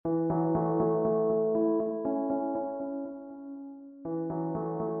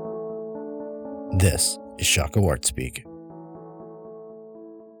This is Shaka Wart Speak.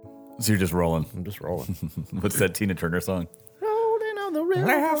 So you're just rolling. I'm just rolling. What's that Tina Turner song? Rolling on the river.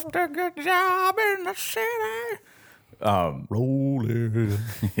 Left a good job in the city. Rolling.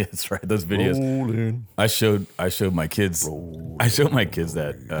 Yeah, that's right. Those videos. Rolling. I showed my kids. I showed my kids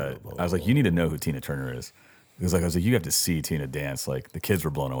that. I was like, you need to know who Tina Turner is. Because I was like, you have to see Tina dance. Like the kids were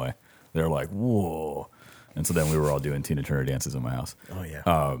blown away. They're like, whoa. And so then we were all doing Tina Turner dances in my house. Oh,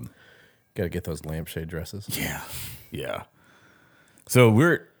 yeah. Got to get those lampshade dresses. Yeah. Yeah. So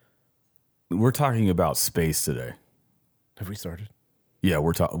we're talking about space today. Have we started? Yeah,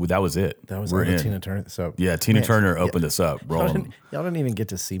 we're talking. That was it. That was we're in. Tina Turner. So Yeah, Tina Turner opened us up. Y'all didn't even get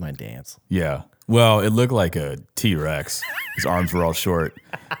to see my dance. Yeah. Well, it looked like a T-Rex. His arms were all short.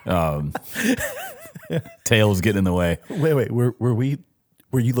 Tail was getting in the way. Wait.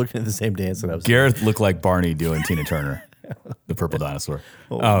 Were you looking at the same dance that I was? Gareth looked like Barney doing Tina Turner, the purple dinosaur.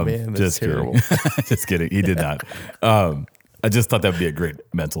 Oh, man, that's terrible. Kidding. Just kidding. He did not. I just thought that'd be a great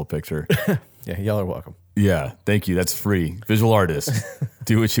mental picture. Yeah, y'all are welcome. Yeah, thank you. That's free. Visual artist.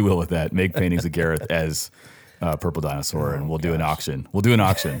 Do what you will with that. Make paintings of Gareth as purple dinosaur, and we'll do an auction. We'll do an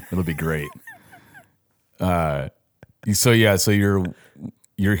auction. It'll be great. So you're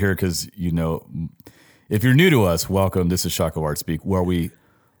here because if you're new to us, welcome. This is Shaka Wart Speak, where we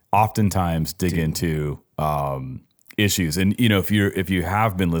oftentimes dig into issues. And if you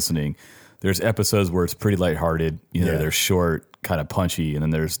have been listening, there's episodes where it's pretty lighthearted. They're short, kind of punchy, and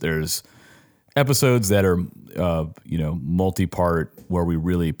then there's episodes that are multi-part where we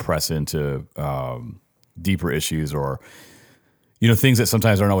really press into deeper issues or things that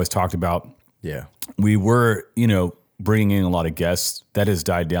sometimes aren't always talked about. Yeah, we were bringing in a lot of guests. That has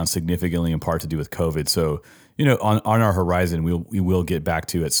died down significantly in part to do with COVID. So on our horizon, we will get back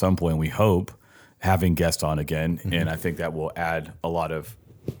to at some point, we hope, having guests on again, and I think that will add a lot of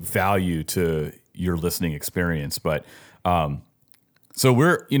value to your listening experience. But so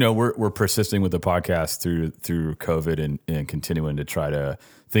we're persisting with the podcast through COVID and continuing to try to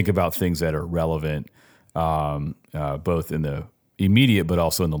think about things that are relevant, both in the immediate but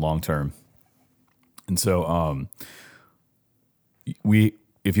also in the long term. And so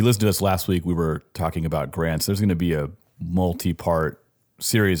if you listened to us last week, we were talking about grants. There's going to be a multi-part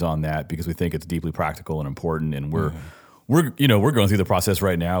series on that because we think it's deeply practical and important, and we're going through the process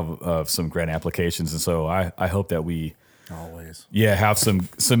right now of some grant applications. And so I hope that we always have some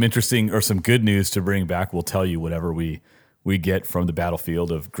interesting or some good news to bring back. We'll tell you whatever we get from the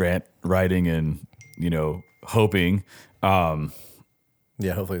battlefield of grant writing and hoping. Hopefully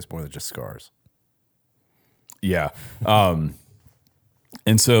it's more than just scars. Yeah.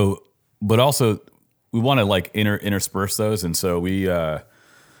 And so, but also we want to intersperse those. And so we,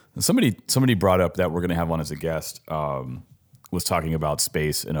 somebody brought up that we're going to have on as a guest, was talking about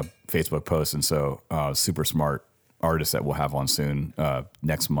space in a Facebook post. And so, super smart artist that we'll have on soon,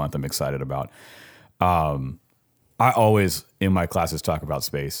 next month, I'm excited about. I always in my classes talk about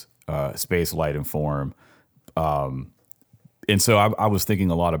space, light and form. And so I was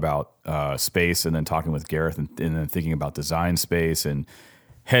thinking a lot about space, and then talking with Gareth, and then thinking about design space and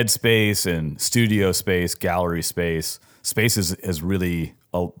head space and studio space, gallery space. Space is really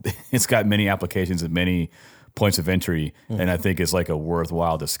it's got many applications and many points of entry, and I think it's like a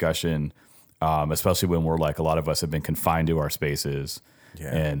worthwhile discussion, especially when we're like a lot of us have been confined to our spaces,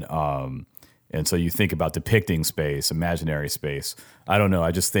 and so you think about depicting space, imaginary space. I don't know.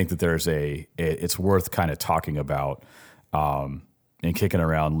 I just think that it's worth kind of talking about. And kicking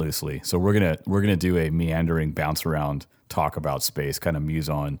around loosely. So we're gonna do a meandering bounce around talk about space, kind of muse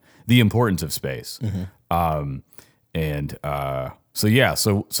on the importance of space. So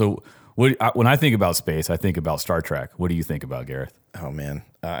when I think about space, I think about Star Trek. What do you think about, Gareth? Oh man,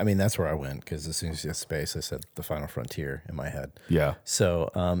 that's where I went, because as soon as you said space, I said the final frontier in my head. Yeah. So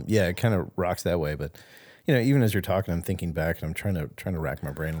it kind of rocks that way. But even as you're talking, I'm thinking back, and I'm trying to rack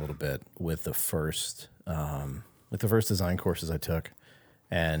my brain a little bit with the first design courses I took,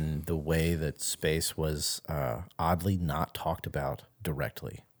 and the way that space was oddly not talked about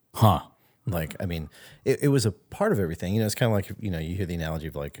directly. Huh. It was a part of everything. It's kind of like, you hear the analogy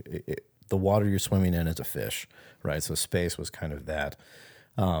of the water you're swimming in is a fish, right? So space was kind of that.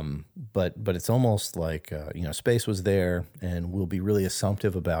 But it's almost like, space was there, and we'll be really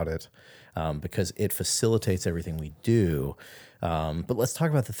assumptive about it because it facilitates everything we do. But let's talk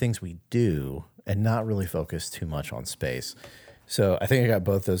about the things we do and not really focus too much on space. So I think I got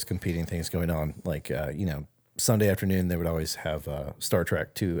both those competing things going on. Sunday afternoon, they would always have Star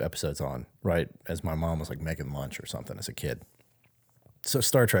Trek 2 episodes on, right? As my mom was making lunch or something as a kid. So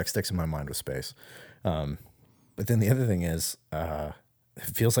Star Trek sticks in my mind with space. But then the other thing is, it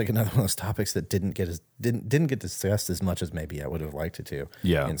feels like another one of those topics that didn't get discussed as much as maybe I would have liked it to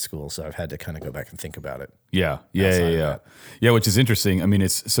in school. So I've had to kind of go back and think about it. Yeah, which is interesting. I mean,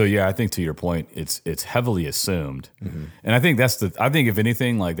 I think to your point, it's heavily assumed, and I think I think if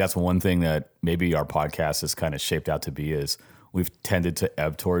anything, like that's one thing that maybe our podcast has kind of shaped out to be is we've tended to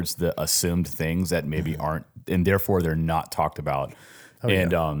ebb towards the assumed things that maybe aren't, and therefore they're not talked about,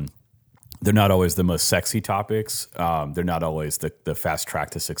 they're not always the most sexy topics. They're not always the fast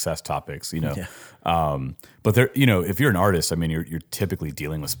track to success topics, but they're, if you're an artist, I mean, you're typically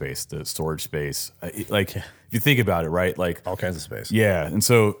dealing with space, the storage space. If you think about it, right? Like all kinds of space. Yeah. And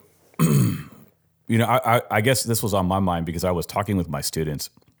so, I guess this was on my mind because I was talking with my students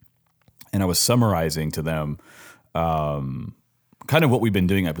and I was summarizing to them kind of what we've been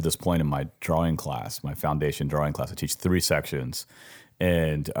doing up to this point in my drawing class, my foundation drawing class. I teach 3 sections.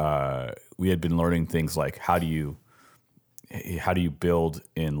 And we had been learning things like how do you build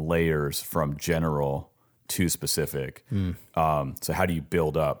in layers from general to specific. So how do you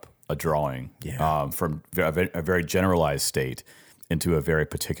build up a drawing from a very generalized state into a very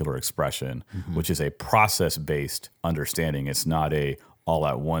particular expression, which is a process-based understanding. It's not a all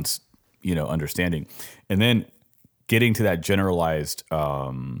at once, understanding. And then getting to that generalized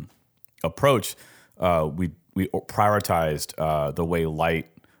approach, we prioritized the way light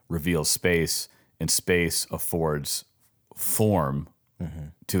reveals space, and space affords form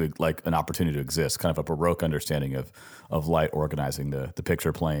to like an opportunity to exist, kind of a Baroque understanding of light organizing the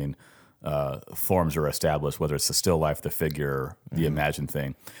picture plane. Forms are established, whether it's the still life, the figure, the imagined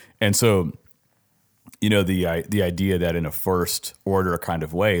thing. And so, the idea that in a first order kind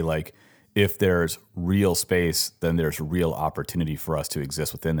of way, like if there's real space, then there's real opportunity for us to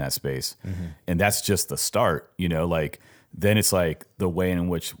exist within that space. And that's just the start, then it's like the way in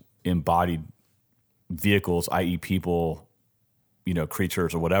which embodied vehicles, i.e. people,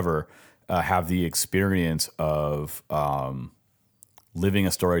 creatures or whatever, have the experience of living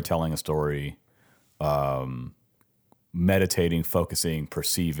a story, telling a story, meditating, focusing,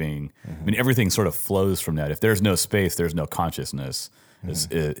 perceiving. I mean, everything sort of flows from that. If there's no space, there's no consciousness.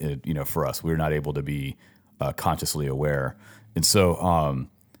 For us, we're not able to be consciously aware. And so,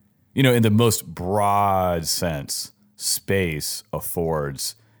 in the most broad sense, space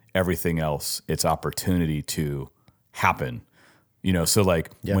affords everything else its opportunity to happen. So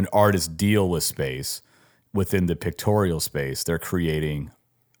like when artists deal with space within the pictorial space, they're creating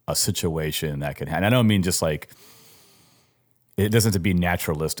a situation that can happen. I don't mean just like, it doesn't have to be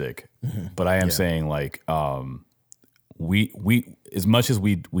naturalistic, but I am saying like, we as much as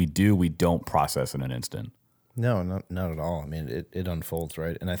we don't process in an instant. No, not at all. I mean, it unfolds,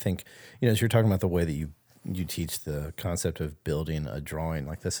 right? And I think, as you're talking about the way that you teach the concept of building a drawing,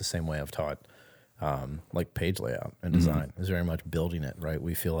 like that's the same way I've taught like page layout and design is very much building it, right?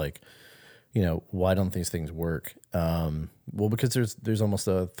 We feel like, why don't these things work? Well, because there's almost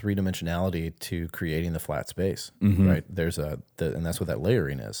a 3-dimensionality to creating the flat space, right? There's and that's what that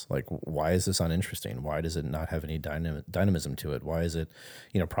layering is. Like, why is this uninteresting? Why does it not have any dynamism to it? Why is it,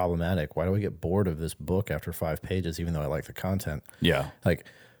 problematic? Why do I get bored of this book after 5 pages, even though I like the content? Yeah. Like,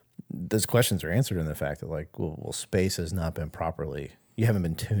 those questions are answered in the fact that, like, well, space has not been properly, you haven't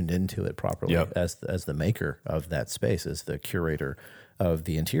been tuned into it properly as the maker of that space, as the curator of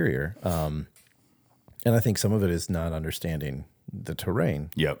the interior. And I think some of it is not understanding the terrain,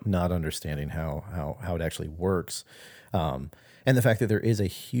 not understanding how it actually works. And the fact that there is a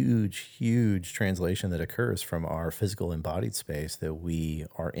huge translation that occurs from our physical embodied space that we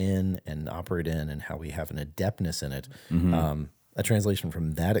are in and operate in, and how we have an adeptness in it. A translation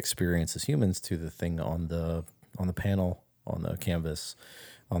from that experience as humans to the thing on the panel, on the canvas,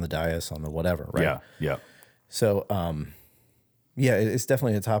 on the dais, on the whatever, right? Yeah. So, it's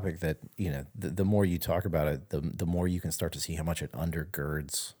definitely a topic that, the more you talk about it, the more you can start to see how much it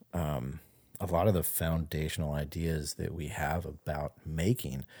undergirds a lot of the foundational ideas that we have about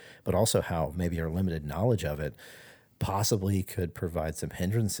making, but also how maybe our limited knowledge of it possibly could provide some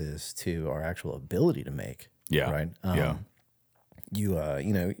hindrances to our actual ability to make. Yeah. Right. Yeah.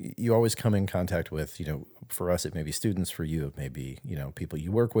 You always come in contact with, for us, it may be students, for you, it may be, people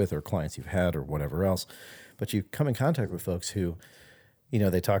you work with or clients you've had or whatever else, but you come in contact with folks who,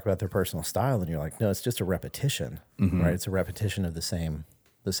 they talk about their personal style and you're like, no, it's just a repetition, right? It's a repetition of the same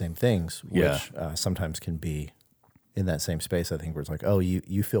things, which sometimes can be in that same space, I think, where it's like, oh,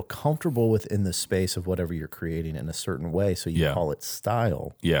 you feel comfortable within the space of whatever you're creating in a certain way. So you call it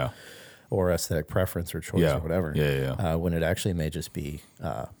style. Yeah. Or aesthetic preference or choice or whatever. Yeah. When it actually may just be,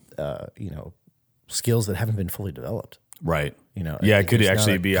 skills that haven't been fully developed. Right. It could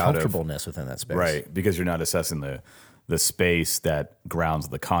actually be out of comfortableness within that space. Right. Because you're not assessing the space that grounds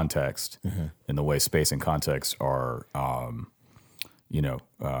the context, and the way space and context are,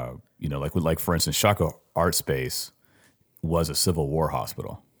 like for instance, Shaka Art Space was a Civil War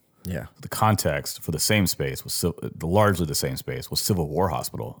hospital. Yeah. The context for the same space was largely the same space was Civil War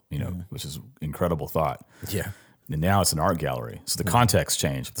hospital, which is incredible thought. Yeah. And now it's an art gallery. So the context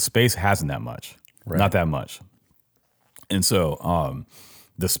changed. The space hasn't that much, not that much. And so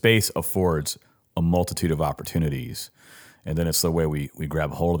the space affords a multitude of opportunities. And then it's the way we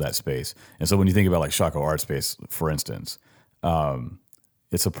grab hold of that space. And so when you think about like Shaka Art Space, for instance,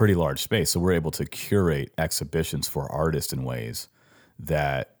 it's a pretty large space. So we're able to curate exhibitions for artists in ways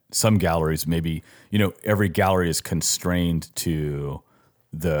that some galleries maybe, every gallery is constrained to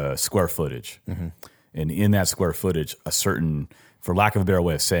the square footage. And in that square footage, a certain, for lack of a better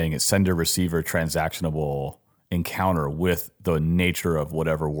way of saying it, sender-receiver transactionable encounter with the nature of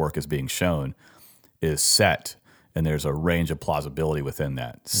whatever work is being shown is set. And there's a range of plausibility within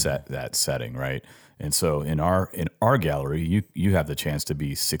that that setting, right? And so in our gallery, you have the chance to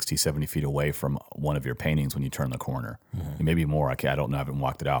be 60, 70 feet away from one of your paintings when you turn the corner. And maybe more. I don't know. I haven't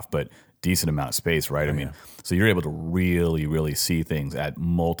walked it off, but decent amount of space, right? So you're able to really, really see things at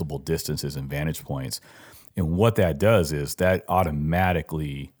multiple distances and vantage points. And what that does is that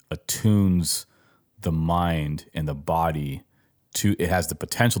automatically attunes the mind and the body to, it has the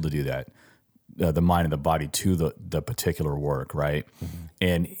potential to do that, the mind and the body to the particular work, right?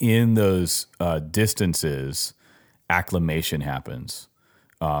 And in those distances, acclimation happens.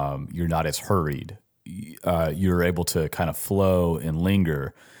 You're not as hurried. You're able to kind of flow and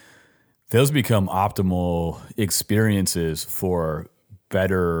linger. Those become optimal experiences for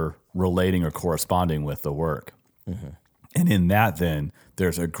better relating or corresponding with the work. And in that, then,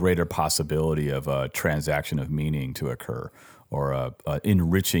 there's a greater possibility of a transaction of meaning to occur, or a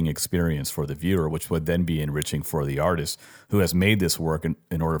enriching experience for the viewer, which would then be enriching for the artist who has made this work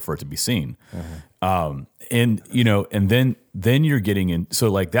in order for it to be seen. And then you're getting in. So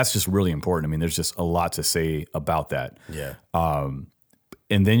like, that's just really important. I mean, there's just a lot to say about that. Yeah.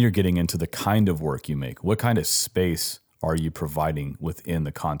 And then you're getting into the kind of work you make. What kind of space are you providing within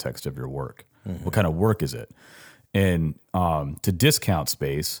the context of your work? What kind of work is it? And to discount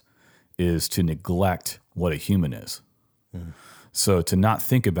space is to neglect what a human is. So to not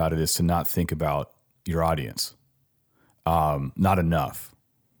think about it is to not think about your audience. Not enough,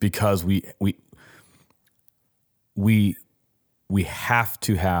 because we have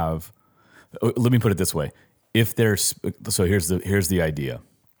to have. Let me put it this way: if there's here's the idea.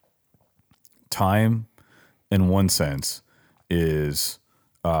 Time, in one sense, is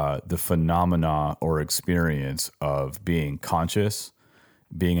the phenomena or experience of being conscious,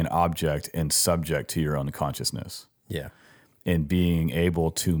 being an object and subject to your own consciousness. Yeah. And being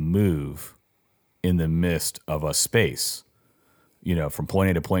able to move in the midst of a space, from point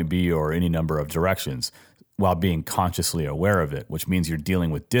A to point B or any number of directions, while being consciously aware of it, which means you're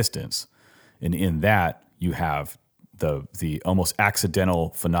dealing with distance. And in that, you have the almost accidental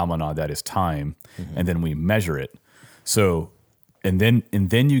phenomena that is time, and then we measure it. So, and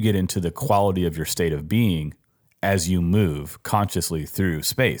then you get into the quality of your state of being as you move consciously through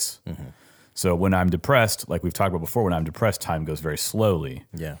space. So when I'm depressed, like we've talked about before, when I'm depressed, time goes very slowly.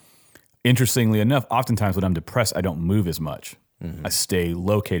 Yeah. Interestingly enough, oftentimes when I'm depressed, I don't move as much. I stay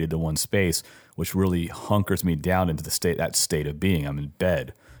located to one space, which really hunkers me down into that state of being. I'm in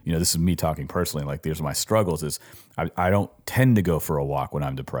bed. This is me talking personally. Like, these are my struggles. Is I don't tend to go for a walk when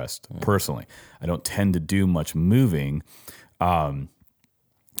I'm depressed. Personally, I don't tend to do much moving. And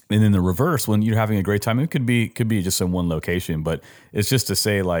then the reverse, when you're having a great time, it could be just in one location, but it's just to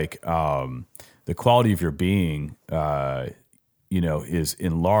say, like, the quality of your being, is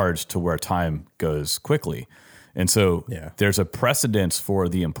enlarged to where time goes quickly. And so there's a precedence for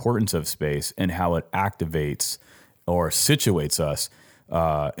the importance of space and how it activates or situates us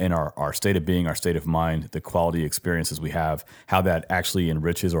in our state of being, our state of mind, the quality experiences we have, how that actually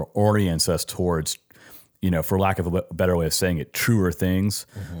enriches or orients us towards, for lack of a better way of saying it, truer things,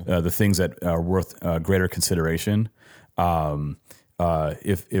 the things that are worth greater consideration.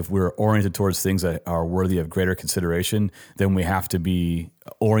 If we're oriented towards things that are worthy of greater consideration, then we have to be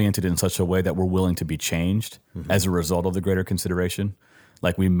oriented in such a way that we're willing to be changed as a result of the greater consideration.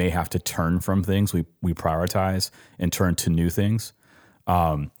 Like, we may have to turn from things we prioritize and turn to new things.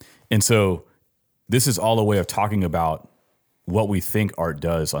 And so this is all a way of talking about what we think art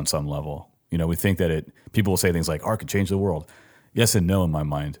does on some level. We think that people will say things like art could change the world. Yes and no in my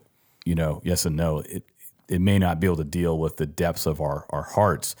mind. Yes and no. It may not be able to deal with the depths of our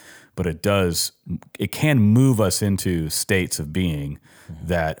hearts, but it can move us into states of being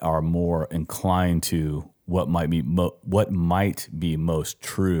that are more inclined to what might be most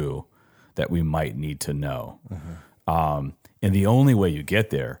true that we might need to know. And the only way you get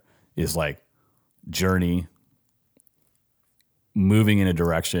there is like journey, moving in a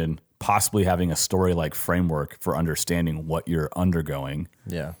direction, possibly having a story-like framework for understanding what you're undergoing.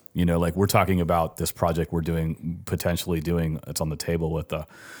 Yeah. You know, like we're talking about this project we're potentially doing, it's on the table with the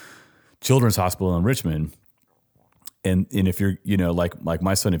Children's Hospital in Richmond. And if you're, you know, like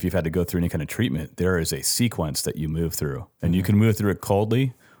my son, if you've had to go through any kind of treatment, there is a sequence that you move through. And you can move through it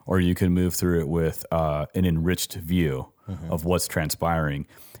coldly, or you can move through it with an enriched view of what's transpiring.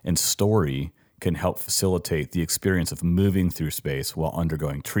 And story can help facilitate the experience of moving through space while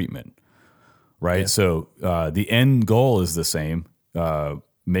undergoing treatment, right? Yeah. So the end goal is the same,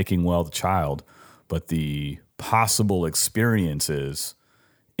 making well the child, but the possible experiences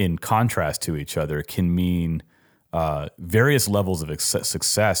in contrast to each other can mean various levels of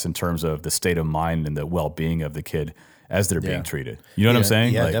success in terms of the state of mind and the well-being of the kid as they're being treated. You know what I'm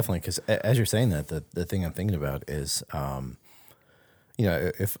saying? Yeah, definitely. Because as you're saying that, the thing I'm thinking about is, you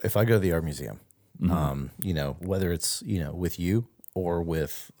know, if I go to the art museum, you know, whether it's, you know, with you or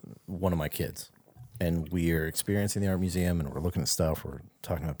with one of my kids, and we are experiencing the art museum and we're looking at stuff, we're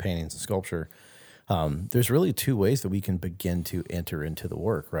talking about paintings and sculpture, there's really two ways that we can begin to enter into the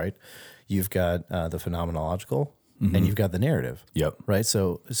work, right? You've got the phenomenological and you've got the narrative. Yep. Right.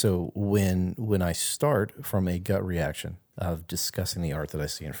 So when I start from a gut reaction of discussing the art that I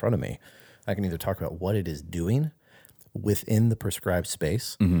see in front of me, I can either talk about what it is doing within the prescribed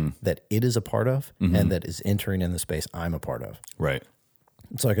space that it is a part of and that is entering in the space I'm a part of. Right.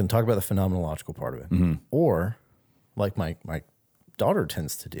 So I can talk about the phenomenological part of it. Or like my daughter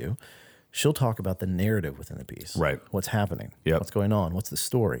tends to do, she'll talk about the narrative within the piece. Right. What's happening? Yep. What's going on? What's the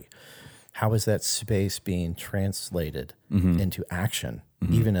story? How is that space being translated into action,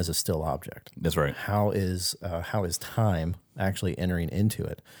 even as a still object? That's right. How is time actually entering into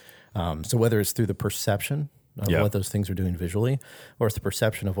it? So whether it's through the perception of what those things are doing visually, or it's the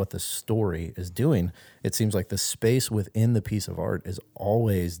perception of what the story is doing, it seems like the space within the piece of art is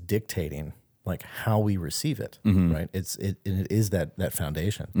always dictating like how we receive it, right? It is that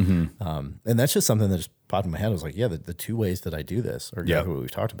foundation. And that's just something that just popped in my head. I was like, the two ways that I do this are exactly what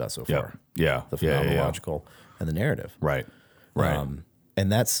we've talked about so far. Yeah. The phenomenological and the narrative. Right.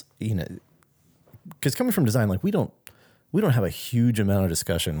 And that's, you know, because coming from design, like we don't have a huge amount of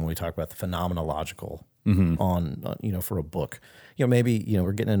discussion when we talk about the phenomenological on, you know, for a book. You know, maybe, you know,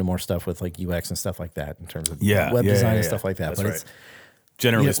 we're getting into more stuff with like UX and stuff like that in terms of web design and stuff like that. That's but right. it's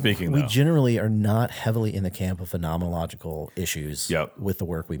generally speaking, we generally are not heavily in the camp of phenomenological issues with the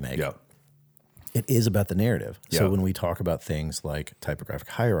work we make. It is about the narrative. So when we talk about things like typographic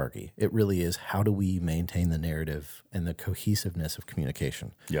hierarchy, it really is how do we maintain the narrative and the cohesiveness of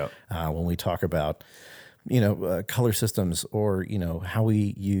communication. When we talk about, you know, color systems or, you know, how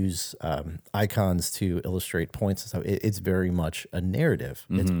we use icons to illustrate points and stuff, it's very much a narrative.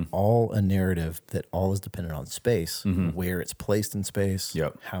 It's all a narrative that all is dependent on space, where it's placed in space,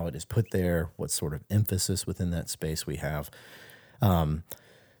 how it is put there, what sort of emphasis within that space we have.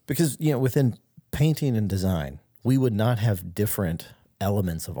 Because, you know, within painting and design, we would not have different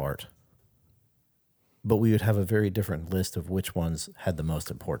elements of art, but we would have a very different list of which ones had the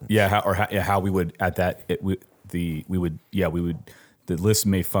most importance. How we would at that the list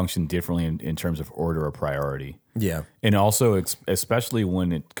may function differently in terms of order or priority. And also especially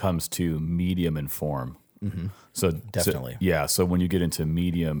when it comes to medium and form. So definitely, so when you get into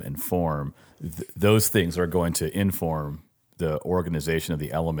medium and form, those things are going to inform the organization of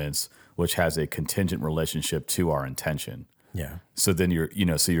the elements, which has a contingent relationship to our intention. So then you're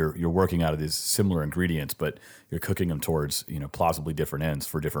working out of these similar ingredients, but you're cooking them towards, you know, plausibly different ends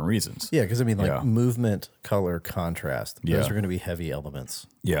for different reasons. Because I mean, like movement, color, contrast, those are going to be heavy elements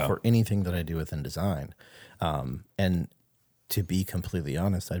for anything that I do within design. And to be completely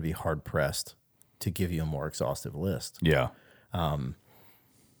honest, I'd be hard pressed to give you a more exhaustive list.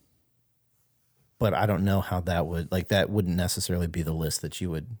 But I don't know how that wouldn't necessarily be the list that you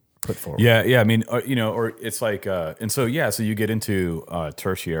would put forward. I mean, you know, or it's like, and so you get into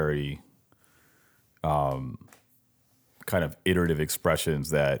tertiary, kind of iterative expressions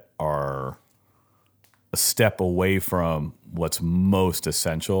that are a step away from what's most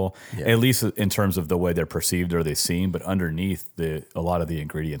essential, at least in terms of the way they're perceived or they seem. But underneath, a lot of the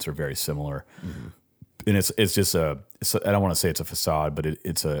ingredients are very similar, and it's just I don't want to say it's a facade, but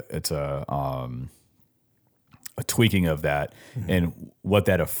it's a tweaking of that. And what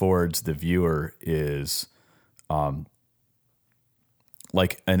that affords the viewer is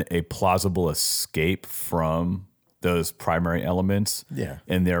like a plausible escape from those primary elements. Yeah.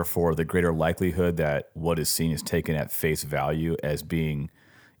 And therefore, the greater likelihood that what is seen is taken at face value as being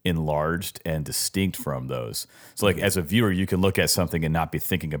enlarged and distinct from those. So, like, as a viewer, you can look at something and not be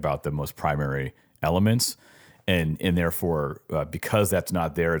thinking about the most primary elements. And therefore, because that's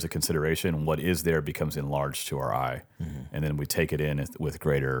not there as a consideration, what is there becomes enlarged to our eye. And then we take it in with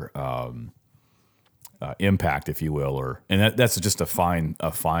greater impact, if you will, and that's just a fine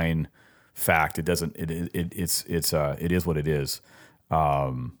fact. It doesn't. It is what it is.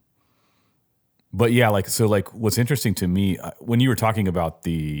 But yeah, like what's interesting to me when you were talking about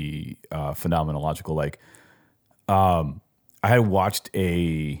the phenomenological, I had watched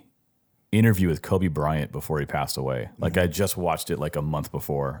a interview with Kobe Bryant before he passed away. Like I just watched it like a month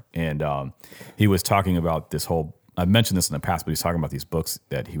before, and he was talking about this whole. I've mentioned this in the past, but he's talking about these books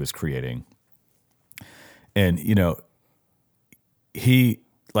that he was creating. And, he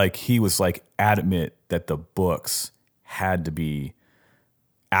was like adamant that the books had to be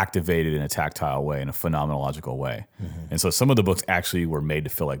activated in a tactile way, in a phenomenological way. And so some of the books actually were made to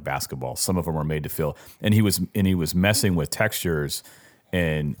feel like basketball. Some of them were made to feel, and he was messing with textures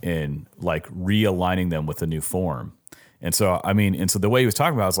and like realigning them with a new form. And so, so the way he was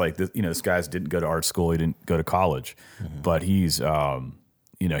talking about it was like, this guy didn't go to art school. He didn't go to college, but he's,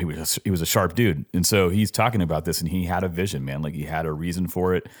 he was a sharp dude. And so he's talking about this, and he had a vision, man. Like he had a reason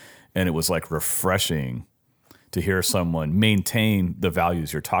for it. And it was like refreshing to hear someone maintain the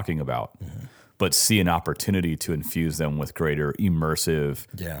values you're talking about, but see an opportunity to infuse them with greater immersive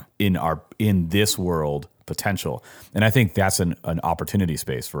in this world potential. And I think that's an opportunity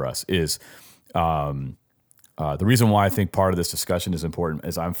space for us is, the reason why I think part of this discussion is important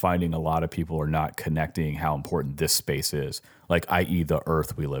is I'm finding a lot of people are not connecting how important this space is, like i.e. the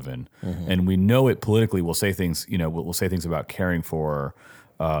earth we live in. And we know it politically. We'll say things, we'll say things about caring for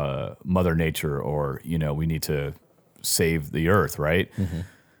Mother Nature, or, we need to save the earth, right?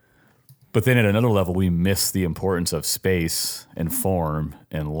 But then at another level, we miss the importance of space and form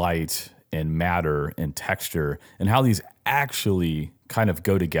and light and matter and texture and how these actually kind of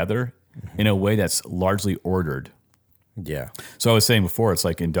go together in a way that's largely ordered. Yeah. So I was saying before, it's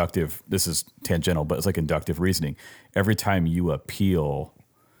like inductive, this is tangential, but it's like inductive reasoning. Every time you appeal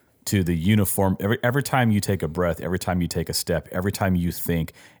to the uniform, every time you take a breath, every time you take a step, every time you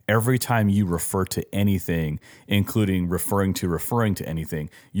think, every time you refer to anything, including referring to anything,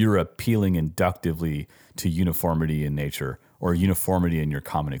 you're appealing inductively to uniformity in nature or uniformity in your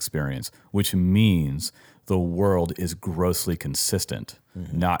common experience, which means the world is grossly consistent,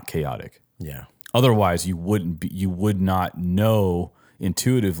 not chaotic. Yeah. Otherwise, you would not know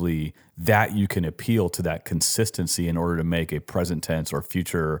intuitively that you can appeal to that consistency in order to make a present tense or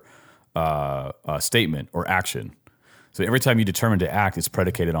future statement or action. So every time you determine to act, it's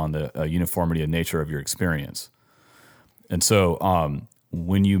predicated on the uniformity of nature of your experience. And so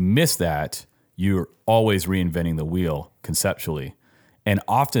when you miss that, you're always reinventing the wheel conceptually. And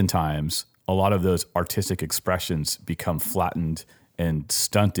oftentimes, a lot of those artistic expressions become flattened and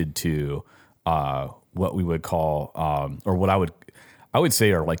stunted to what we would call, or what I would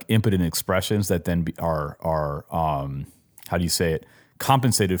say are like impotent expressions that then are how do you say it,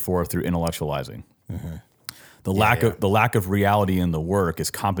 compensated for through intellectualizing. The lack of reality in the work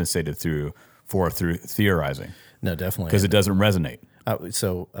is compensated through theorizing. No, definitely, because it doesn't resonate.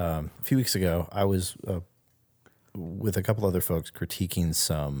 So a few weeks ago, I was with a couple other folks critiquing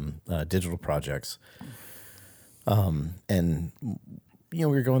some digital projects, and we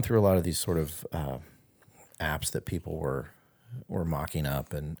were going through a lot of these sort of apps that people were mocking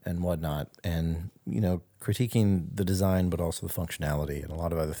up and whatnot, and critiquing the design, but also the functionality and a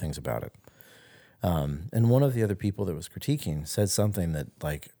lot of other things about it. And one of the other people that was critiquing said something that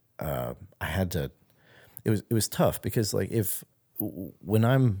I had to. It was tough because if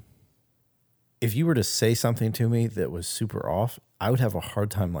you were to say something to me that was super off, I would have a hard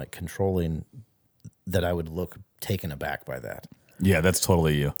time controlling that. I would look taken aback by that. Yeah, that's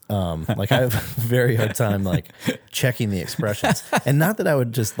totally you. I have a very hard time checking the expressions, and not that I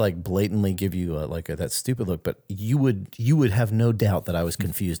would just blatantly give you that stupid look, but you would have no doubt that I was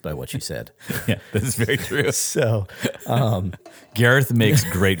confused by what you said. Yeah, that's very true. So, Gareth makes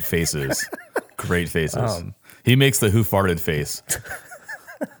great faces. Great faces. He makes the who farted face.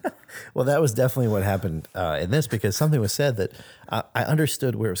 Well, that was definitely what happened in this, because something was said that I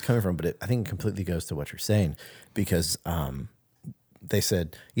understood where it was coming from, but I think it completely goes to what you're saying, because they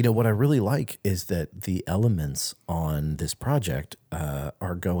said, what I really like is that the elements on this project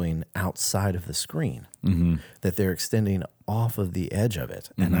are going outside of the screen, that they're extending off of the edge of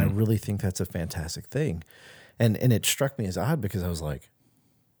it. And I really think that's a fantastic thing. And it struck me as odd, because I was like,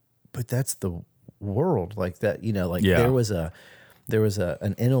 but that's the world like that. You know, like Yeah. there was an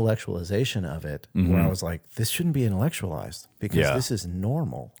intellectualization of it where I was like, this shouldn't be intellectualized because Yeah. this is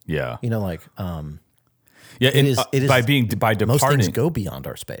normal. Yeah. You know, like Yeah. it And is by departing. most things go beyond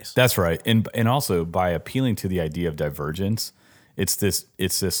our space. That's right. And also by appealing to the idea of divergence, it's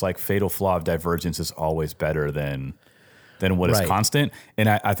this like fatal flaw of divergence is always better than what is Right. constant. And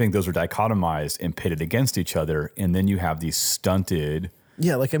I think those are dichotomized and pitted against each other. And then you have these stunted.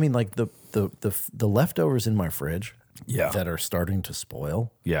 Yeah, like I mean, like the leftovers in my fridge Yeah. that are starting to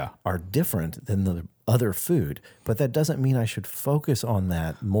spoil Yeah. are different than the other food, but that doesn't mean I should focus on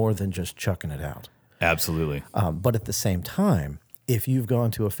that more than just chucking it out. Absolutely. But at the same time, if you've gone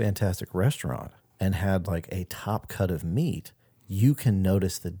to a fantastic restaurant and had like a top cut of meat, you can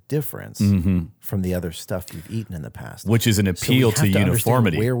notice the difference from the other stuff you've eaten in the past. Which is an So we appeal have to understand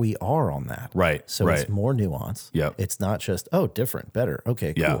uniformity. where we are on that. Right, So right. it's more nuance. Yep. It's not just, oh, different, better.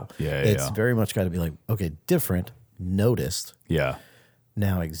 Okay, Yeah, cool. yeah, It's yeah. very much got to be like, okay, different, noticed, Yeah.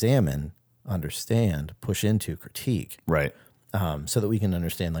 now examine, understand, push into, critique. Right. So that we can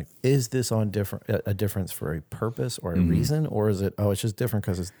understand, like, is this on a difference for a purpose or a reason, or is it, oh, it's just different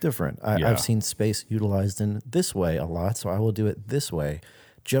because it's different? Yeah. I've seen space utilized in this way a lot, so I will do it this way,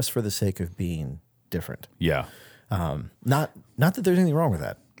 just for the sake of being different. Yeah. Not that there's anything wrong with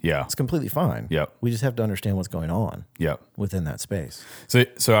that. Yeah. It's completely fine. Yep. We just have to understand what's going on Yep. within that space.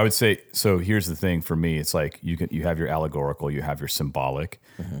 So I would say, so here's the thing for me, it's like you have your allegorical, you have your symbolic,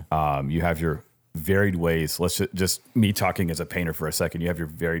 you have your varied ways. Let's just me talking as a painter for a second. You have your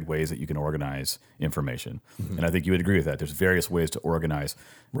varied ways that you can organize information, and I think you would agree with that. There's various ways to organize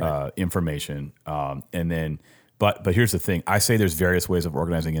information, and then. But here's the thing. I say there's various ways of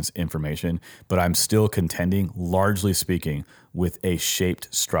organizing information, but I'm still contending, largely speaking, with a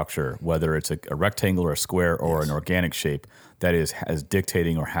shaped structure, whether it's a rectangle or a square or an organic shape that is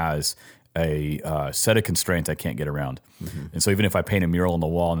dictating or has a set of constraints I can't get around. And so even if I paint a mural on the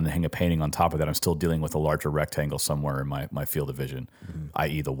wall and then hang a painting on top of that, I'm still dealing with a larger rectangle somewhere in my field of vision,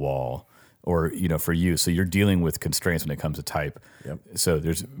 i.e. the wall. Or, for you. So you're dealing with constraints when it comes to type. Yep. So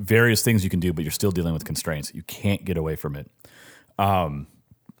there's various things you can do, but you're still dealing with constraints. You can't get away from it. And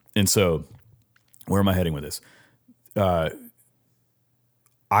so where am I heading with this?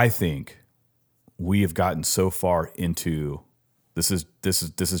 I think we have gotten so far into this is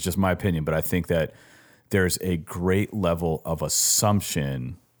just my opinion, but I think that there's a great level of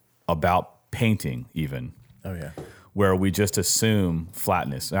assumption about painting even. Oh, yeah. Where we just assume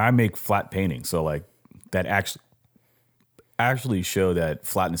flatness. And I make flat paintings, so like that actually show that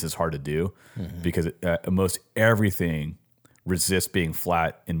flatness is hard to do because most everything resists being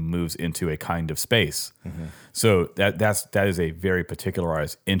flat and moves into a kind of space. So that is a very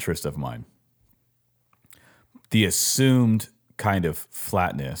particularized interest of mine. The assumed kind of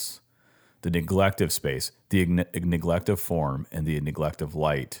flatness, the neglect of space, the neglect of form, and the neglect of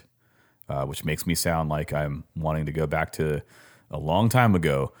light. Which makes me sound like I'm wanting to go back to a long time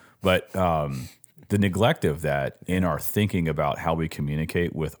ago. But the neglect of that in our thinking about how we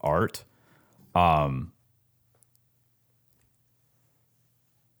communicate with art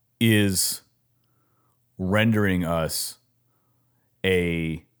is rendering us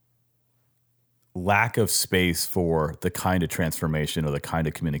a lack of space for the kind of transformation or the kind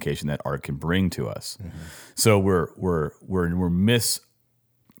of communication that art can bring to us. So we're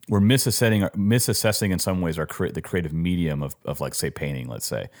misassessing in some ways the creative medium of like, say, painting, let's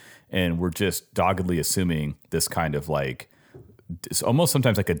say, and we're just doggedly assuming this kind of like, it's almost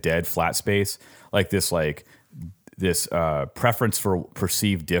sometimes like a dead flat space, like this preference for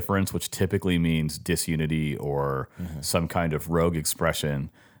perceived difference, which typically means disunity or some kind of rogue expression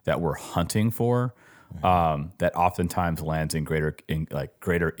that we're hunting for, that oftentimes lands in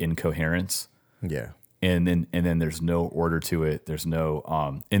greater incoherence. Yeah. And then there's no order to it. There's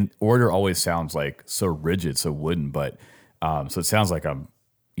no and order always sounds like so rigid, so wooden. But so it sounds like I'm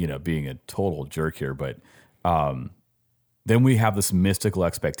being a total jerk here. But then we have this mystical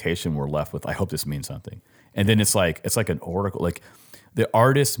expectation we're left with. I hope this means something. And then it's like an oracle. Like the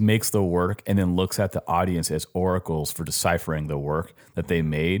artist makes the work and then looks at the audience as oracles for deciphering the work that they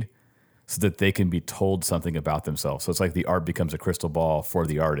made, so that they can be told something about themselves. So it's like the art becomes a crystal ball for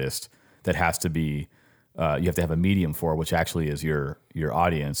the artist that has to be. You have to have a medium for, which actually is your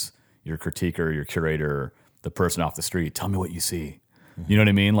audience, your critiquer, your curator, the person off the street. Tell me what you see. You know what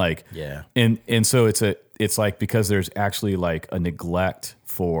I mean? Like, Yeah. And so it's like, because there's actually like a neglect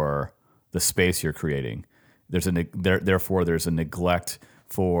for the space you're creating. Therefore there's a neglect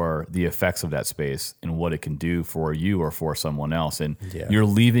for the effects of that space and what it can do for you or for someone else, and you're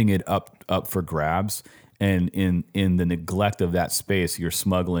leaving it up for grabs. And in the neglect of that space, you're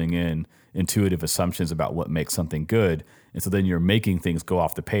smuggling in intuitive assumptions about what makes something good. And so then you're making things go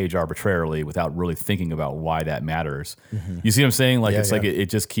off the page arbitrarily without really thinking about why that matters. You see what I'm saying? Like, it's like it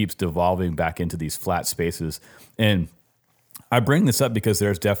just keeps devolving back into these flat spaces. And I bring this up because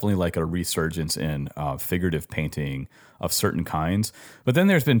there's definitely like a resurgence in figurative painting of certain kinds. But then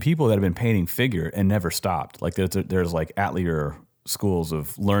there's been people that have been painting figure and never stopped. Like there's like Atelier schools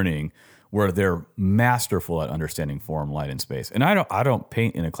of learning where they're masterful at understanding form, light, and space. And I don't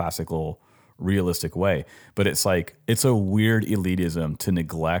paint in a classical, realistic way, but it's like it's a weird elitism to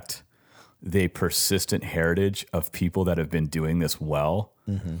neglect the persistent heritage of people that have been doing this well.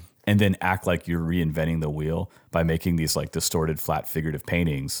 And then act like you're reinventing the wheel by making these like distorted, flat, figurative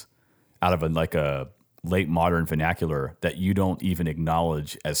paintings out of a late modern vernacular that you don't even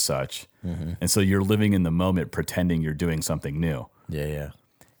acknowledge as such. And so you're living in the moment, pretending you're doing something new. Yeah.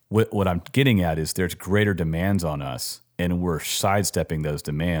 What I'm getting at is there's greater demands on us, and we're sidestepping those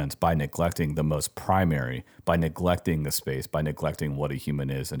demands by neglecting the most primary, by neglecting the space, by neglecting what a human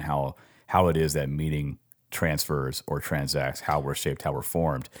is and how it is that meaning transfers or transacts, how we're shaped, how we're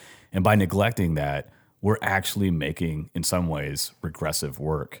formed. And by neglecting that, we're actually making, in some ways, regressive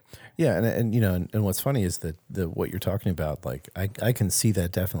work. Yeah, and what's funny is that what you're talking about, like I can see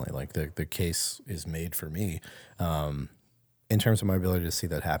that definitely. Like the case is made for me in terms of my ability to see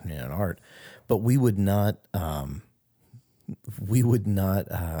that happening in art. But we would not.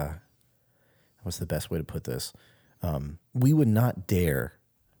 What's the best way to put this? We would not dare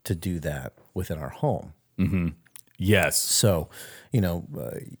to do that within our home. Yes. So,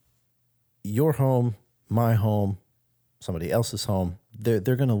 your home, my home, somebody else's home, they're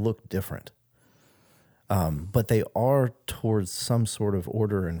going to look different. But they are towards some sort of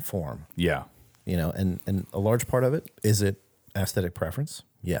order and form. Yeah. And a large part of it, is it aesthetic preference?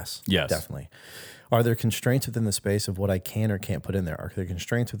 Yes. Definitely. Are there constraints within the space of what I can or can't put in there? Are there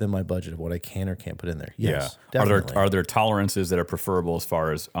constraints within my budget of what I can or can't put in there? Yes, definitely. Are there tolerances that are preferable as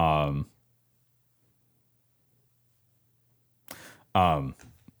far as are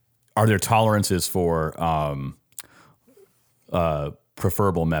there tolerances for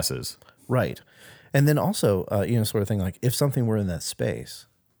preferable messes? Right. And then also, sort of thing like if something were in that space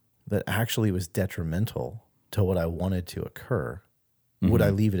that actually was detrimental to what I wanted to occur, would I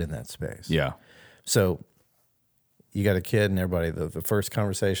leave it in that space? Yeah. So you got a kid and everybody, the first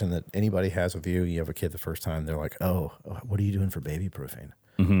conversation that anybody has with you, you have a kid the first time, they're like, oh, what are you doing for baby proofing?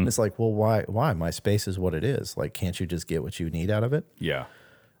 And it's like, well, why? My space is what it is. Like, can't you just get what you need out of it? Yeah.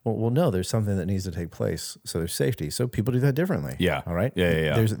 Well, no, there's something that needs to take place. So there's safety. So people do that differently. Yeah. All right.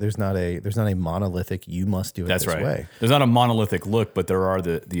 Yeah. There's not a monolithic, you must do it this way. There's not a monolithic look, but there are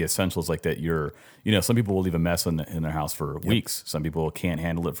the essentials like that. Some people will leave a mess in their house for weeks. Some people can't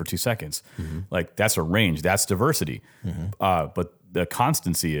handle it for 2 seconds. Like that's a range. That's diversity. But the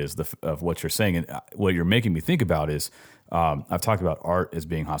constancy is of what you're saying. And what you're making me think about is, I've talked about art as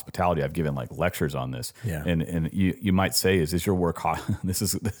being hospitality. I've given like lectures on this, and you might say, "Is your work?"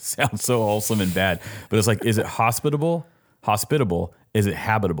 This sounds so wholesome and bad, but it's like, is it hospitable? Is it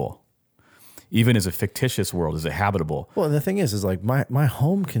habitable? Even as a fictitious world, is it habitable? Well, the thing is like my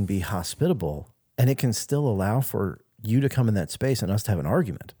home can be hospitable, and it can still allow for you to come in that space and us to have an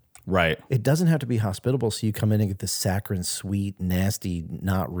argument. Right. It doesn't have to be hospitable, so you come in and get this saccharine, sweet, nasty,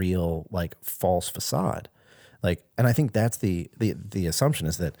 not real, like false facade. Like, and I think that's the assumption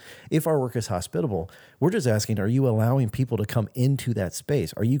is that if our work is hospitable, we're just asking, are you allowing people to come into that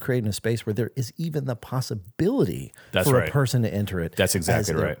space? Are you creating a space where there is even the possibility for a person to enter it? That's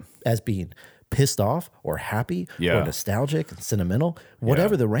exactly right. As being pissed off or happy or nostalgic and sentimental,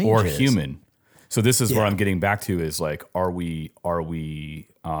 whatever the range or is. Or human. So this is where I'm getting back to is like, are we,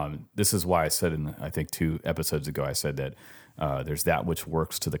 this is why I said I think 2 episodes ago, I said that there's that which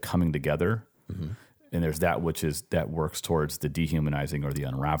works to the coming together. And there's that that works towards the dehumanizing or the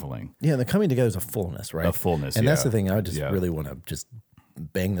unraveling. Yeah, the coming together is a fullness, right? A fullness, and that's the thing I just really want to just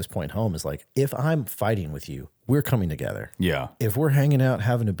bang this point home is like, if I'm fighting with you, we're coming together. Yeah. If we're hanging out,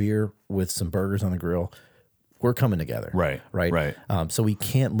 having a beer with some burgers on the grill, we're coming together. Right. So we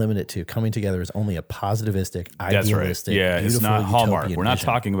can't limit it to coming together as only a positivistic, idealistic, Yeah, it's not Hallmark. We're not vision.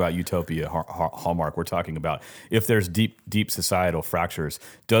 talking about utopia, Hallmark. We're talking about if there's deep societal fractures,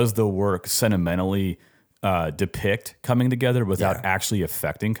 does the work sentimentally depict coming together without actually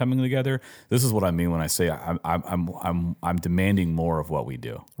affecting coming together? This is what I mean when I say I'm demanding more of what we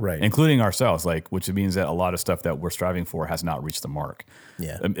do, right? Including ourselves, like, which means that a lot of stuff that we're striving for has not reached the mark.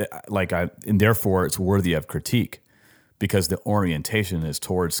 Yeah, and therefore it's worthy of critique because the orientation is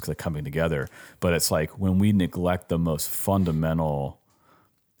towards the coming together. But it's like when we neglect the most fundamental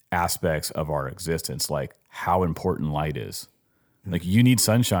aspects of our existence, like how important light is. Like you need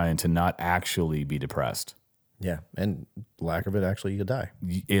sunshine to not actually be depressed. Yeah. And lack of it, actually, you die.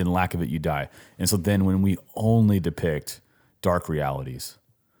 In lack of it, you die. And so then when we only depict dark realities,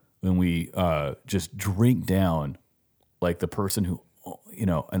 when we just drink down like the person who, you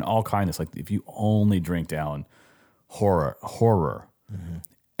know, in all kindness, like if you only drink down horror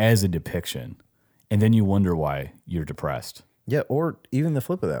as a depiction, and then you wonder why you're depressed. Yeah. Or even the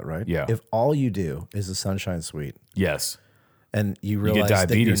flip of that, right? Yeah. If all you do is the Sunshine Suite Yes. and you realize that you're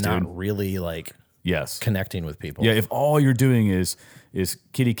diabetes, not dude. really like Yes. connecting with people. Yeah, if all you're doing is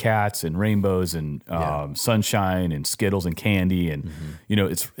kitty cats and rainbows and sunshine and Skittles and candy and you know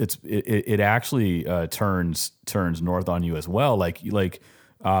it actually turns north on you as well. Like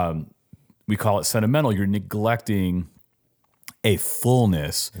we call it sentimental. You're neglecting a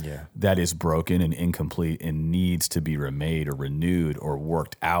fullness that is broken and incomplete and needs to be remade or renewed or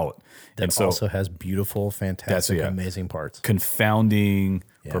worked out. That and so also has beautiful, fantastic, amazing parts. confounding,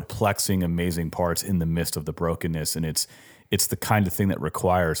 perplexing, amazing parts in the midst of the brokenness. And it's the kind of thing that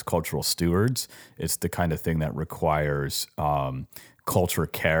requires cultural stewards. It's the kind of thing that requires culture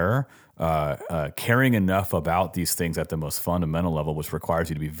care, caring enough about these things at the most fundamental level, which requires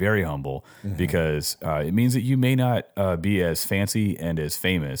you to be very humble because it means that you may not be as fancy and as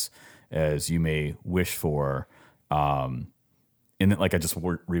famous as you may wish for. And like I just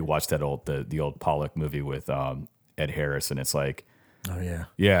rewatched the old Pollock movie with Ed Harris, and it's like, Oh, yeah.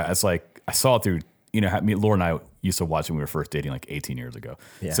 yeah, it's like I saw it through. You know, Laura and I used to watch when we were first dating, like 18 years ago.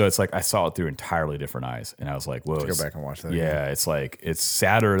 Yeah. So it's like I saw it through entirely different eyes, and I was like, "Whoa!" Go back and watch that. Yeah, again. it's like it's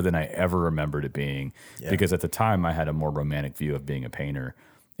sadder than I ever remembered it being because at the time I had a more romantic view of being a painter,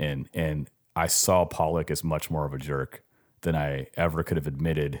 and I saw Pollock as much more of a jerk than I ever could have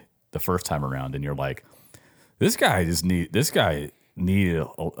admitted the first time around. And you're like, this guy needed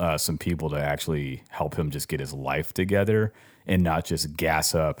some people to actually help him just get his life together and not just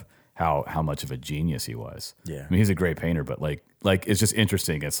gas up how much of a genius he was. Yeah. I mean, he's a great painter, but like it's just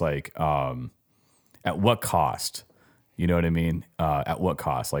interesting. It's like, at what cost? You know what I mean? At what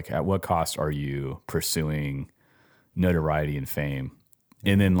cost? Like, at what cost are you pursuing notoriety and fame?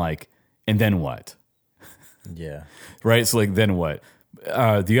 And then what? Yeah. Right? So like, then what?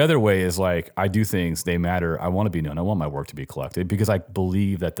 The other way is like, I do things, they matter. I want to be known. I want my work to be collected because I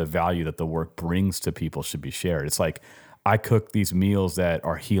believe that the value that the work brings to people should be shared. It's like, I cook these meals that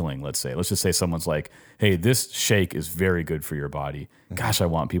are healing, let's say. Let's just say someone's like, hey, this shake is very good for your body. Gosh, I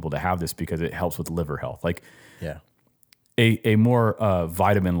want people to have this because it helps with liver health. Like, Yeah. a more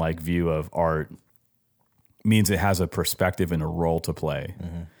vitamin-like view of art means it has a perspective and a role to play.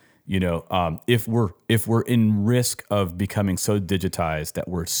 You know, if we're in risk of becoming so digitized that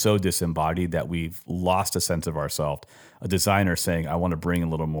we're so disembodied that we've lost a sense of ourselves, a designer saying, I want to bring a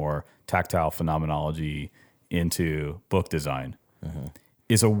little more tactile phenomenology into book design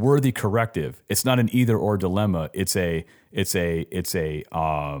is a worthy corrective. It's not an either or dilemma. It's a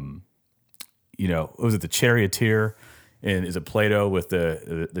you know, what was it, the charioteer? And is it Plato with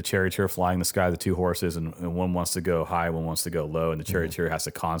the charioteer flying the sky, the two horses, and one wants to go high, one wants to go low, and the charioteer has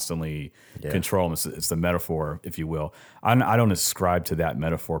to constantly control them. It's the metaphor, if you will. I don't ascribe to that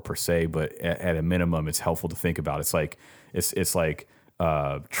metaphor per se, but at a minimum, it's helpful to think about. It's like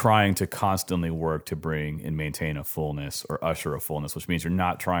trying to constantly work to bring and maintain a fullness or usher a fullness, which means you're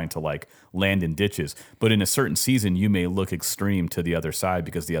not trying to like land in ditches, but in a certain season, you may look extreme to the other side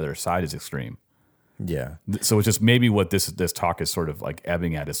because the other side is extreme. Yeah. So it's just maybe what this talk is sort of like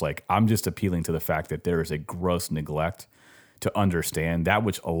ebbing at is like, I'm just appealing to the fact that there is a gross neglect to understand that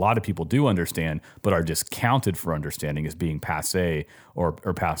which a lot of people do understand, but are discounted for understanding as being passé or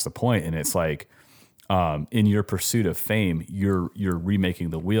past the point. And it's like, in your pursuit of fame, you're remaking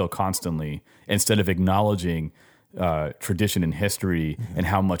the wheel constantly instead of acknowledging tradition and history and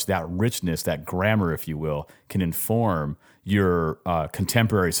how much that richness, that grammar, if you will, can inform your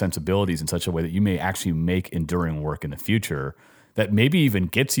contemporary sensibilities in such a way that you may actually make enduring work in the future that maybe even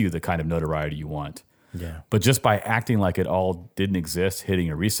gets you the kind of notoriety you want. Yeah. But just by acting like it all didn't exist, hitting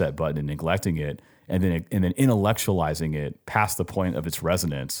a reset button and neglecting it, and then intellectualizing it past the point of its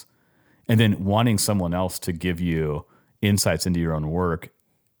resonance, and then wanting someone else to give you insights into your own work,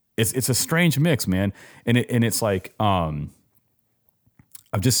 it's a strange mix, man. And it's like, I've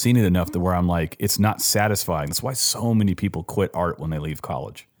just seen it enough to where I'm like, it's not satisfying. That's why so many people quit art when they leave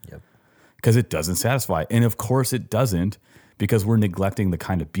college. Yep. Because it doesn't satisfy. And of course it doesn't, because we're neglecting the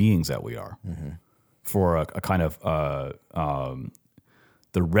kind of beings that we are for a kind of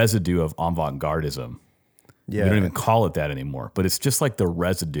the residue of avant-gardism. Yeah. We don't even call it that anymore, but it's just like the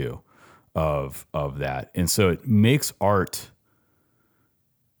residue of that. And so it makes art,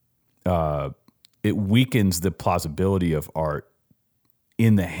 it weakens the plausibility of art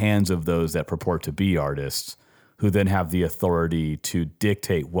in the hands of those that purport to be artists, who then have the authority to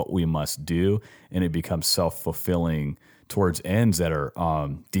dictate what we must do, and it becomes self-fulfilling towards ends that are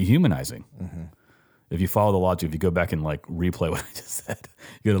dehumanizing. Mm-hmm. If you follow the logic, if you go back and like replay what I just said,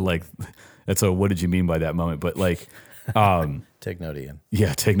 you gotta like, that's a what did you mean by that moment? But like, take note, Ian.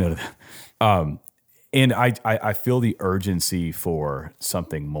 Yeah, take note of that. And I feel the urgency for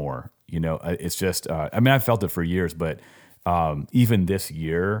something more. You know, it's just, I mean, I've felt it for years, but even this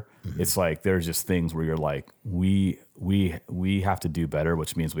year, it's like there's just things where you're like, we have to do better,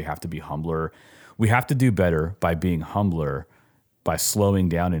 which means we have to be humbler. We have to do better by being humbler, by slowing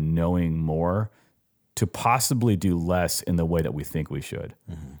down and knowing more, to possibly do less in the way that we think we should.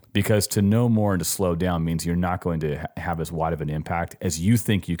 Mm-hmm. Because to know more and to slow down means you're not going to have as wide of an impact as you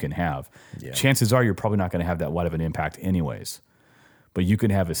think you can have. Yeah. Chances are you're probably not going to have that wide of an impact anyways. But you can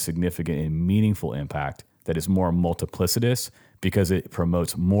have a significant and meaningful impact that is more multiplicitous because it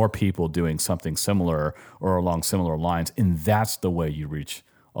promotes more people doing something similar or along similar lines. And that's the way you reach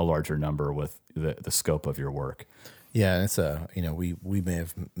a larger number with the scope of your work. Yeah, and it's we may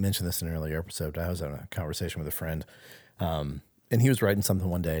have mentioned this in an earlier episode. I was having a conversation with a friend, and he was writing something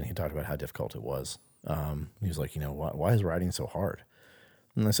one day, and he talked about how difficult it was. He was like, why is writing so hard?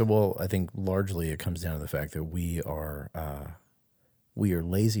 And I said, well, I think largely it comes down to the fact that we are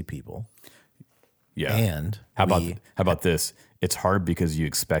lazy people. Yeah. And how about this? It's hard because you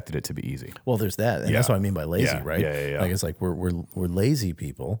expected it to be easy. Well, there's that, and that's what I mean by lazy, right? Yeah. Like it's like we're lazy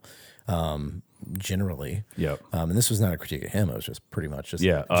people. Generally. Yep. And this was not a critique of him. It was just pretty much just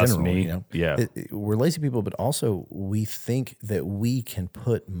us, me. We're lazy people, but also we think that we can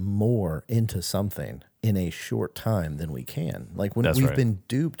put more into something in a short time than we can. Like when we've been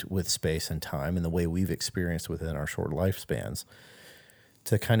duped with space and time and the way we've experienced within our short lifespans,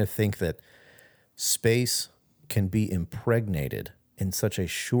 to kind of think that space can be impregnated in such a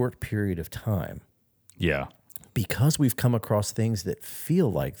short period of time. Yeah. Because we've come across things that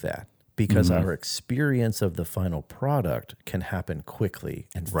feel like that. Because our experience of the final product can happen quickly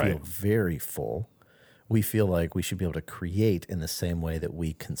and feel very full. We feel like we should be able to create in the same way that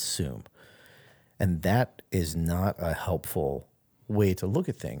we consume. And that is not a helpful way to look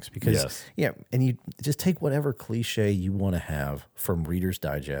at things because, and you just take whatever cliche you want to have from Reader's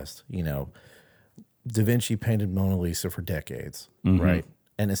Digest, Da Vinci painted Mona Lisa for decades, right?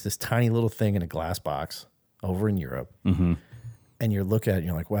 And it's this tiny little thing in a glass box over in Europe. Mm-hmm. And you look at it and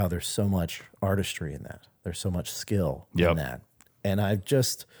you're like, wow, there's so much artistry in that. There's so much skill in that. And I've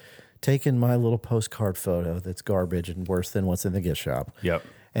just taken my little postcard photo that's garbage and worse than what's in the gift shop. Yep.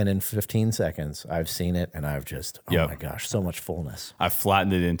 And in 15 seconds, I've seen it and I've just, my gosh, so much fullness. I've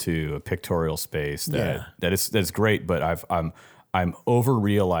flattened it into a pictorial space that's great, but I'm over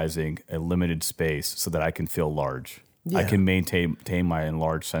realizing a limited space so that I can feel large. Yeah. I can maintain my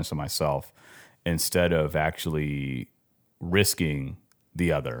enlarged sense of myself instead of actually risking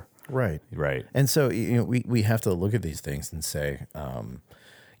the other. Right. And so, we have to look at these things and say,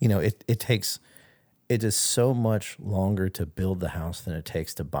 it is so much longer to build the house than it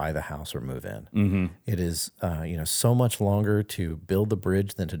takes to buy the house or move in. Mm-hmm. It is, so much longer to build the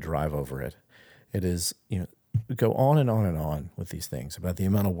bridge than to drive over it. It is, go on and on and on with these things about the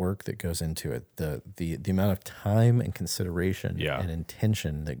amount of work that goes into it, the amount of time and consideration and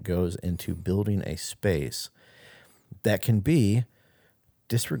intention that goes into building a space that can be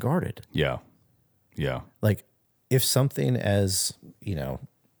disregarded. Yeah. Like if something as, you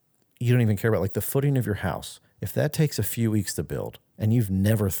don't even care about like the footing of your house, if that takes a few weeks to build and you've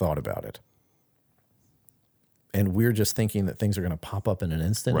never thought about it, and we're just thinking that things are going to pop up in an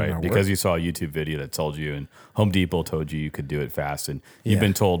instant. Right, because you saw a YouTube video that told you and Home Depot told you could do it fast. And you've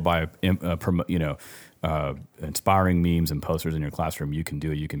been told by, inspiring memes and posters in your classroom, you can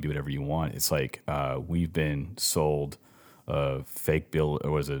do it, you can do whatever you want. It's like we've been sold a fake bill,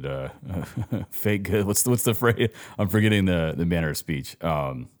 or was it fake? What's the phrase? I'm forgetting the manner of speech.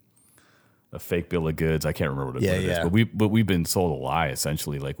 A fake bill of goods. I can't remember what it is. But we've been sold a lie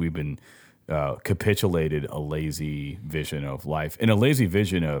essentially. Like we've been capitulated a lazy vision of life and a lazy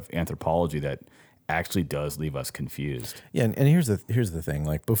vision of anthropology that actually does leave us confused. Yeah, and here's the thing.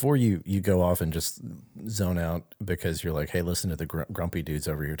 Like before you go off and just zone out because you're like, hey, listen to the grumpy dudes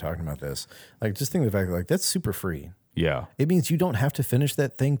over here talking about this. Like just think of the fact that like that's super free. Yeah, it means you don't have to finish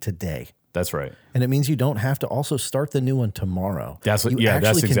that thing today. That's right. And it means you don't have to also start the new one tomorrow. That's can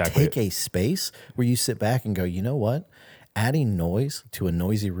take a space where you sit back and go, you know what? Adding noise to a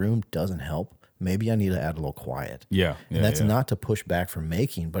noisy room doesn't help. Maybe I need to add a little quiet. Yeah. And that's not to push back from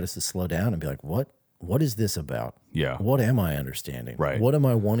making, but it's to slow down and be like, what is this about? Yeah. What am I understanding? Right. What am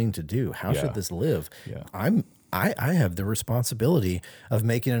I wanting to do? How should this live? Yeah. I have the responsibility of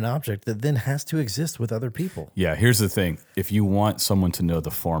making an object that then has to exist with other people. Yeah, here's the thing. If you want someone to know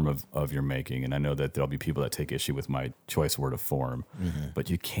the form of your making, and I know that there'll be people that take issue with my choice word of form, but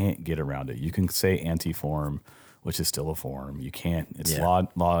you can't get around it. You can say anti-form, which is still a form. You can't. It's law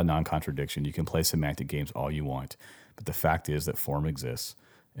of non-contradiction. You can play semantic games all you want. But the fact is that form exists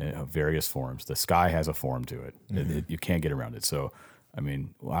in various forms. The sky has a form to it. You can't get around it. So, I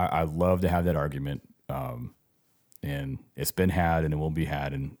mean, I love to have that argument. And it's been had and it will be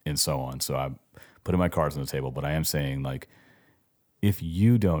had and so on. So I'm putting my cards on the table, but I am saying, like, if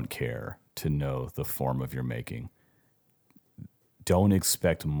you don't care to know the form of your making, don't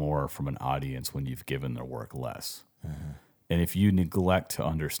expect more from an audience when you've given their work less. And if you neglect to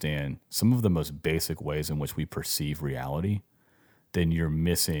understand some of the most basic ways in which we perceive reality, then you're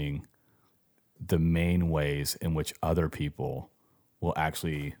missing the main ways in which other people will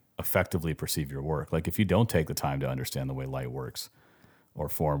actually effectively perceive your work. Like if you don't take the time to understand the way light works or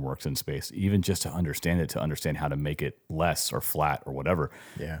form works in space, even just to understand how to make it less or flat or whatever,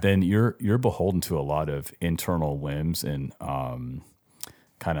 then you're beholden to a lot of internal whims and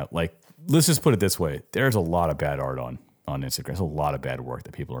kind of like, let's just put it this way. There's a lot of bad art on Instagram. There's a lot of bad work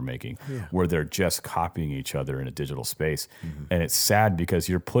that people are making where they're just copying each other in a digital space. And it's sad because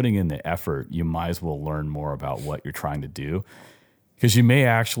you're putting in the effort. You might as well learn more about what you're trying to do, because you may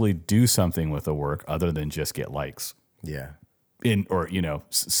actually do something with the work other than just get likes. Or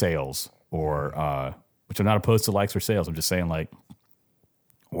sales, or which I'm not opposed to likes or sales. I'm just saying, like,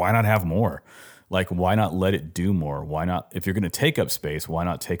 why not have more? Like, why not let it do more? Why not, if you're going to take up space, why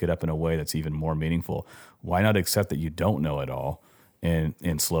not take it up in a way that's even more meaningful? Why not accept that you don't know it all and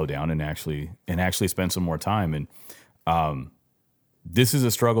slow down and actually spend some more time? And this is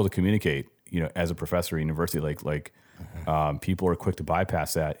a struggle to communicate. As a professor at university, people are quick to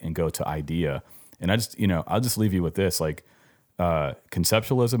bypass that and go to idea. And I'll just leave you with this, like,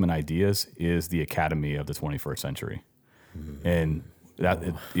 conceptualism and ideas is the academy of the 21st century. And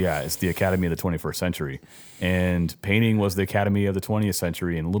it's the academy of the 21st century. And painting was the academy of the 20th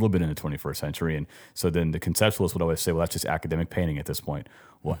century and a little bit in the 21st century. And so then the conceptualists would always say, well, that's just academic painting at this point.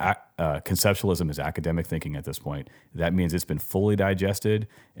 Well, conceptualism is academic thinking at this point. That means it's been fully digested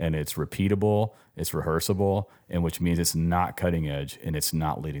and it's repeatable, it's rehearsable, and which means it's not cutting edge and it's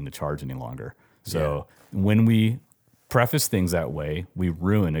not leading the charge any longer. So when we preface things that way, we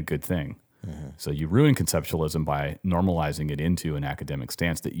ruin a good thing. So you ruin conceptualism by normalizing it into an academic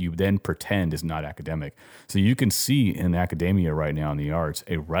stance that you then pretend is not academic. So you can see in academia right now in the arts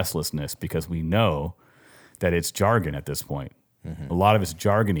a restlessness because we know that it's jargon at this point. A lot of it's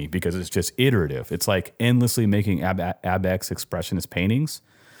jargony because it's just iterative. It's like endlessly making ABEX expressionist paintings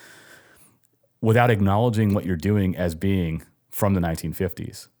without acknowledging what you're doing as being from the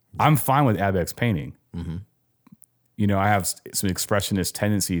 1950s. I'm fine with ABEX painting. I have some expressionist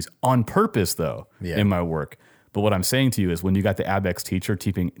tendencies on purpose, though, in my work. But what I'm saying to you is when you got the ABEX teacher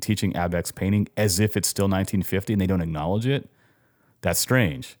teaching ABEX painting as if it's still 1950 and they don't acknowledge it, that's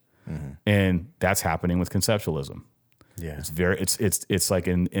strange. And that's happening with conceptualism. It's like,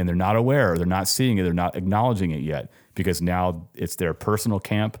 and they're not aware, or they're not seeing it, they're not acknowledging it yet, because now it's their personal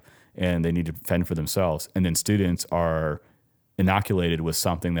camp and they need to fend for themselves. And then students are inoculated with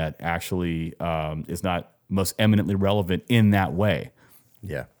something that actually is not most eminently relevant in that way.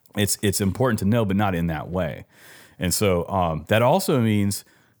 It's important to know, but not in that way. And so that also means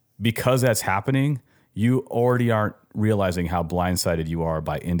because that's happening, you already aren't realizing how blindsided you are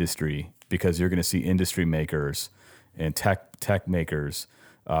by industry, because you're going to see industry makers and tech makers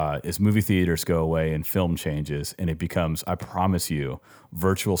as movie theaters go away and film changes, and it becomes, I promise you,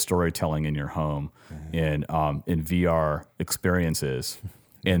 virtual storytelling in your home and in VR experiences.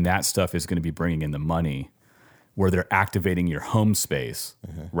 And that stuff is going to be bringing in the money, where they're activating your home space,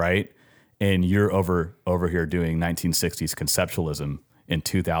 right? And you're over here doing 1960s conceptualism in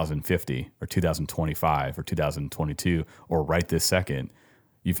 2050 or 2025 or 2022 or right this second.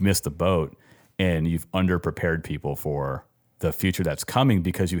 You've missed the boat, and you've underprepared people for the future that's coming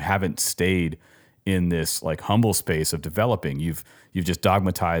because you haven't stayed in this like humble space of developing. You've just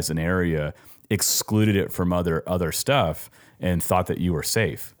dogmatized an area, excluded it from other stuff, and thought that you were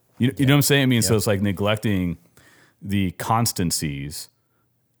safe. You know what I'm saying? I mean, so it's like neglecting the constancies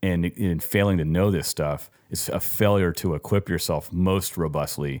and failing to know this stuff is a failure to equip yourself most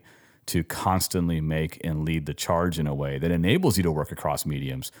robustly to constantly make and lead the charge in a way that enables you to work across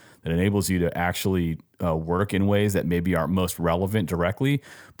mediums, that enables you to actually work in ways that maybe aren't most relevant directly,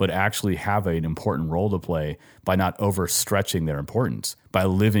 but actually have an important role to play by not overstretching their importance, by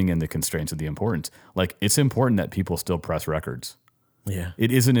living in the constraints of the importance. Like, it's important that people still press records. Yeah.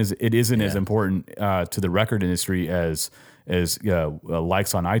 It isn't as important to the record industry as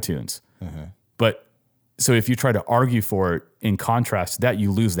likes on iTunes. But so if you try to argue for it in contrast to that,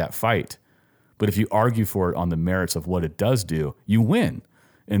 you lose that fight. But if you argue for it on the merits of what it does do, you win.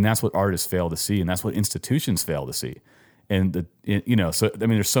 And that's what artists fail to see, and that's what institutions fail to see. And so I mean,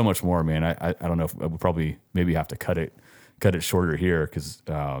 there's so much more, man. I don't know if I would probably maybe have to cut it shorter here because,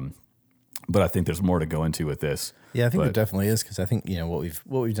 but I think there's more to go into with this. Yeah, I think there definitely is, because I think what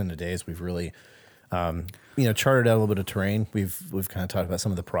we've done today is we've really charted out a little bit of terrain. We've kind of talked about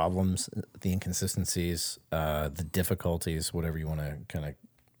some of the problems, the inconsistencies, the difficulties, whatever you want to kind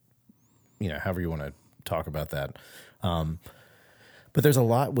of, however you want to talk about that. But there's a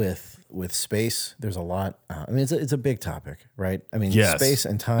lot with space. There's a lot. I mean, it's a big topic, right? I mean, yes. Space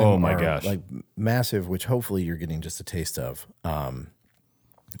and time are like massive, which hopefully you're getting just a taste of.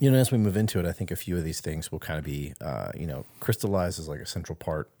 As we move into it, I think a few of these things will kind of be, crystallized as like a central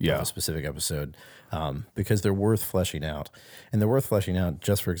part of a specific episode, because they're worth fleshing out. And they're worth fleshing out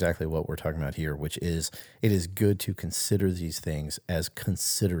just for exactly what we're talking about here, which is it is good to consider these things as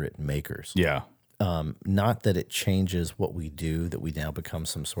considerate makers. Yeah. Not that it changes what we do, that we now become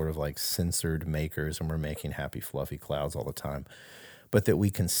some sort of like censored makers and we're making happy, fluffy clouds all the time, but that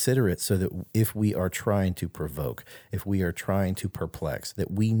we consider it so that if we are trying to provoke, if we are trying to perplex, that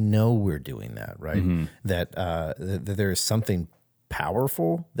we know we're doing that, right? Mm-hmm. That there is something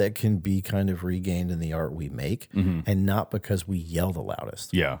powerful that can be kind of regained in the art we make, and not because we yell the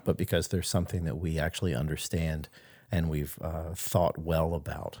loudest, but because there's something that we actually understand and we've thought well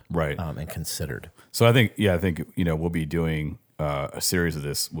about, right, and considered. So I think we'll be doing a series of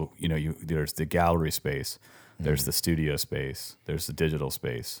this. There's the gallery space, there's the studio space, there's the digital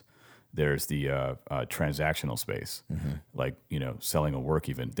space, there's the transactional space, like selling a work.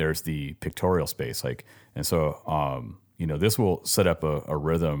 Even there's the pictorial space, like, and so this will set up a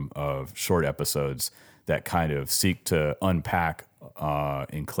rhythm of short episodes that kind of seek to unpack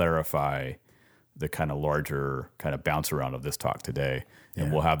and clarify the kind of larger kind of bounce around of this talk today.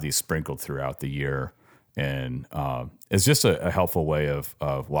 And we'll have these sprinkled throughout the year. And it's just a helpful way of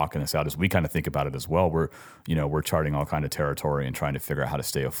walking us out as we kind of think about it as well. We're charting all kind of territory and trying to figure out how to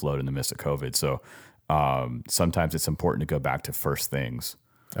stay afloat in the midst of COVID. So sometimes it's important to go back to first things.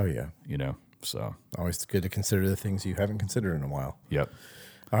 Oh yeah. So always good to consider the things you haven't considered in a while. Yep.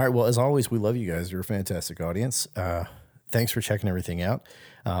 All right. Well, as always, we love you guys. You're a fantastic audience. Thanks for checking everything out.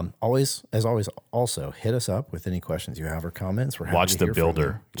 Always, also hit us up with any questions you have or comments. We're happy watch to The hear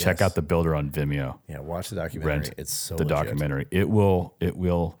Builder. from you. Check out The Builder on Vimeo. Yeah, watch the documentary. Rent it's so the legit. documentary. It will.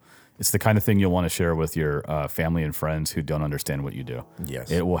 It's the kind of thing you'll want to share with your family and friends who don't understand what you do.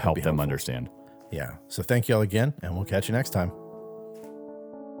 Yes, it will help them understand. Yeah. So thank you all again, and we'll catch you next time.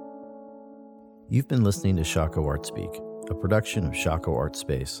 You've been listening to Shockoe Art Speak, a production of Shockoe Art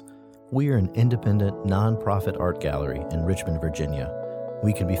Space. We are an independent, nonprofit art gallery in Richmond, Virginia.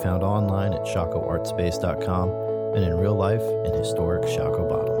 We can be found online at shockoeartspace.com and in real life in historic Shockoe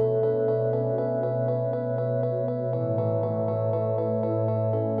Bottom.